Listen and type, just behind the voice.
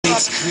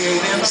keeps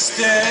creating a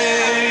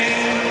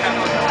stain,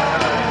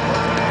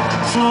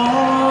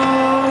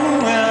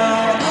 flowing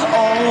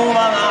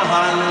over the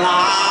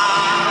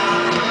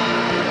line.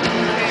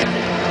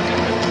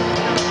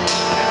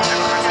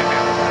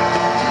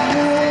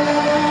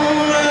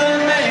 It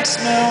makes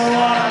me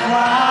wanna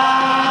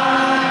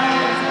cry.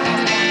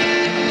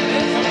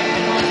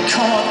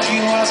 Caught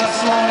you as I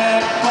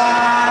floated by.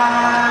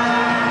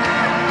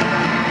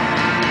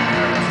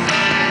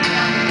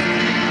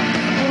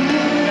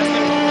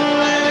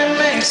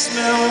 Makes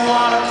me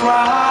wanna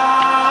cry.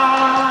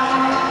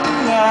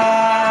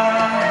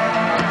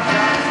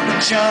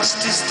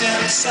 Justice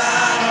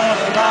inside of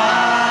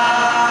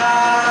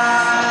lies.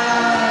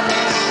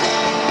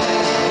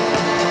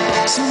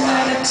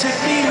 Somebody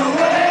take me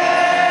away.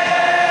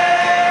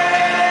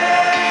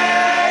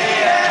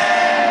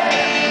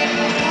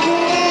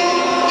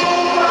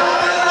 Ooh,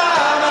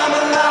 I'm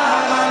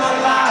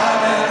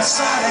alive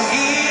inside of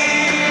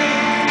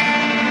here.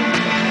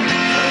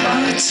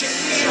 Take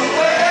me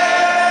away.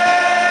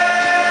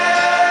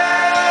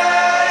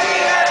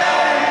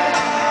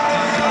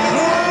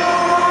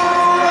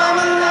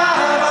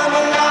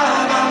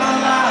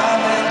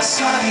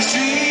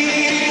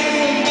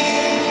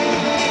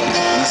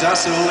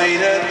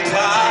 Isolated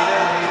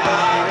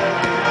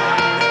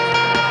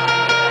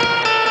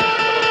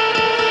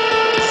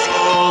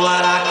all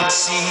that I can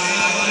see.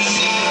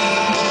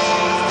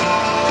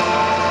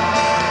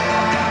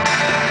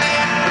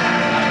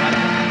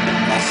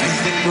 My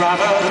faith in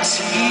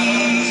gravity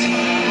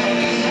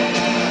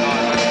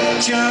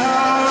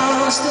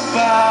just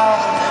about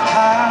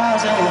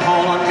has a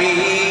hold on me.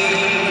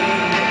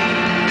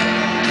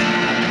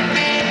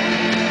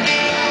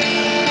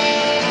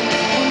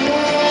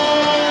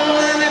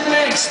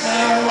 Makes me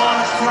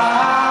wanna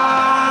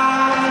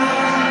cry.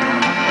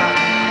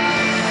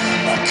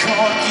 I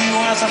caught you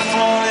as I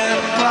floated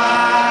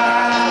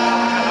by.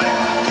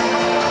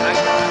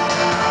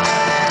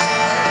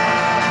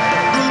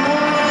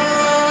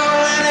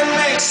 And it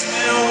makes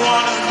me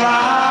wanna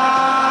cry.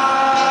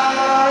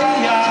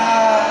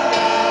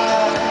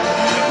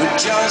 With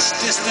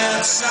justice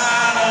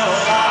inside of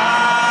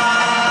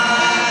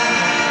life.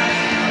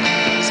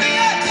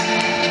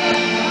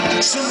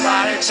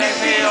 Somebody take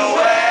me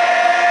away.